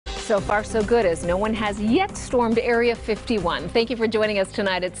So far, so good, as no one has yet stormed Area 51. Thank you for joining us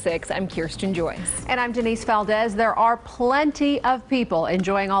tonight at 6. I'm Kirsten Joyce. And I'm Denise Valdez. There are plenty of people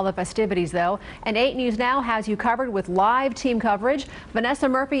enjoying all the festivities, though. And 8 News Now has you covered with live team coverage. Vanessa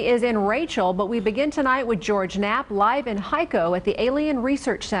Murphy is in Rachel, but we begin tonight with George Knapp live in Hyco at the Alien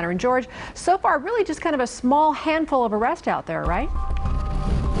Research Center. And George, so far, really just kind of a small handful of arrests out there, right?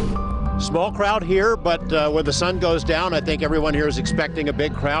 Small crowd here, but when the sun goes down, I think everyone here is expecting a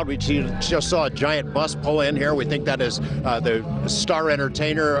big crowd. We just saw a giant bus pull in here. We think that is the star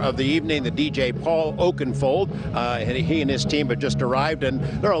entertainer of the evening, the DJ Paul Oakenfold. And he and his team have just arrived, and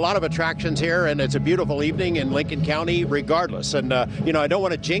there are a lot of attractions here, and it's a beautiful evening in Lincoln County regardless. And, you know, I don't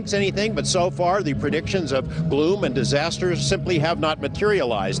want to jinx anything, but so far the predictions of gloom and disasters simply have not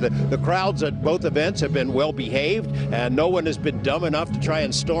materialized. The crowds at both events have been well behaved, and no one has been dumb enough to try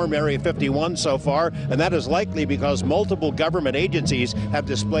and storm Area 51 so far, and that is likely because multiple government agencies have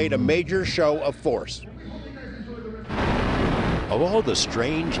displayed a major show of force. Of all the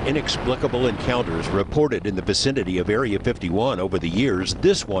strange, inexplicable encounters reported in the vicinity of Area 51 over the years,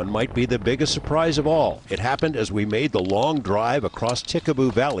 this one might be the biggest surprise of all. It happened as we made the long drive across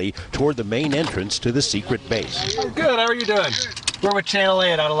Tickaboo Valley toward the main entrance to the secret base. I'm good. How are you doing? We're with Channel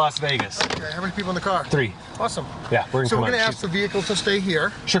 8 out of Las Vegas. Okay, how many people in the car? 3. Awesome. Yeah, we're so we're going to ask the vehicle to stay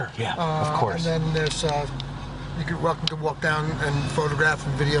here. Sure, yeah, of course. And then there's, you're welcome to walk down and photograph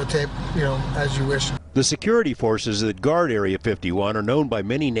and videotape, you know, as you wish. The security forces that guard Area 51 are known by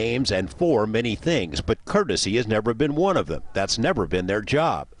many names and for many things, but courtesy has never been one of them. That's never been their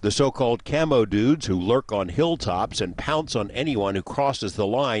job. The so-called camo dudes who lurk on hilltops and pounce on anyone who crosses the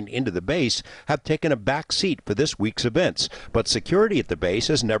line into the base have taken a back seat for this week's events, but security at the base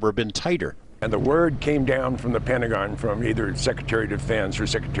has never been tighter. And the word came down from the Pentagon, from either Secretary of Defense or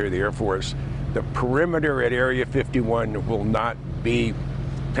Secretary of the Air Force. The perimeter at Area 51 will not be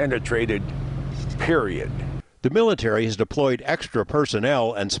penetrated, period. The military has deployed extra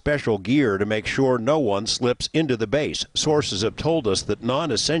personnel and special gear to make sure no one slips into the base. Sources have told us that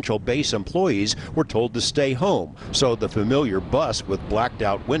non-essential base employees were told to stay home, so the familiar bus with blacked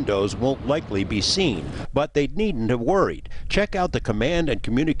out windows won't likely be seen. But they needn't have worried. Check out the command and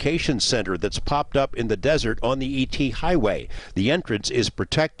communications center that's popped up in the desert on the ET highway. The entrance is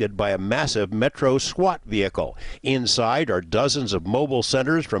protected by a massive Metro SWAT vehicle. Inside are dozens of mobile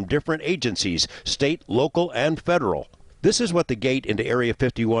centers from different agencies, state, local, and federal. This is what the gate into Area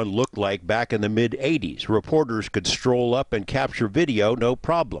 51 looked like back in the mid-'80s. Reporters could stroll up and capture video, no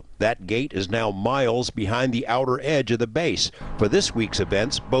problem. That gate is now miles behind the outer edge of the base. For this week's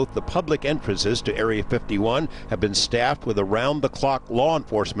events, both the public entrances to Area 51 have been staffed with around-the-clock law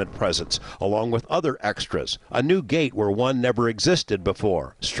enforcement presence, along with other extras. A new gate where one never existed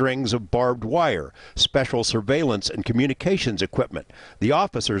before, strings of barbed wire, special surveillance and communications equipment. The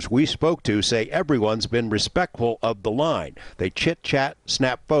officers we spoke to say everyone's been respectful of the line. They chit-chat,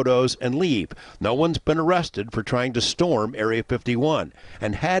 snap photos, and leave. No one's been arrested for trying to storm Area 51.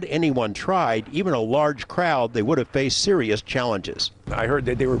 And had anyone tried, even a large crowd, they would have faced serious challenges. I heard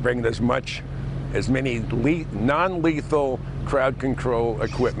that they were bringing as many non-lethal crowd control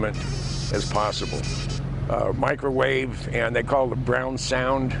equipment as possible. Microwave, and they call it brown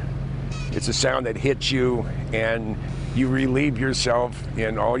sound. It's a sound that hits you, and you relieve yourself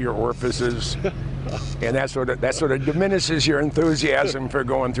in all your orifices. And that sort of diminishes your enthusiasm for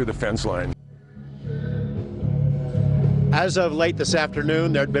going through the fence line. As of late this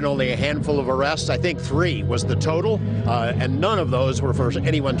afternoon, there had been only a handful of arrests. I think 3 was the total, and none of those were for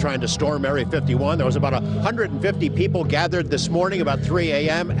anyone trying to storm Area 51. There was about 150 people gathered this morning about 3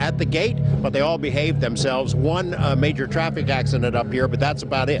 a.m. at the gate, but they all behaved themselves. One major traffic accident up here, but that's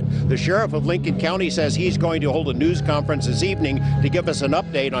about it. The sheriff of Lincoln County says he's going to hold a news conference this evening to give us an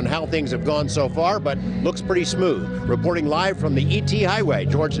update on how things have gone so far, but looks pretty smooth. Reporting live from the ET Highway,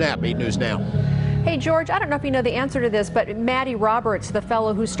 George Knapp, 8 News Now. Hey, George, I don't know if you know the answer to this, but Maddie Roberts, the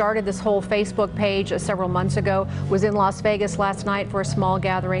fellow who started this whole Facebook page several months ago, was in Las Vegas last night for a small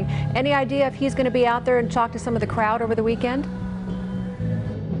gathering. Any idea if he's going to be out there and talk to some of the crowd over the weekend?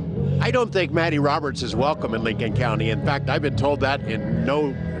 I don't think Maddie Roberts is welcome in Lincoln County. In fact, I've been told that in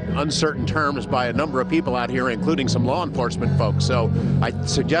no uncertain terms by a number of people out here, including some law enforcement folks. So I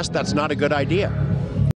suggest that's not a good idea.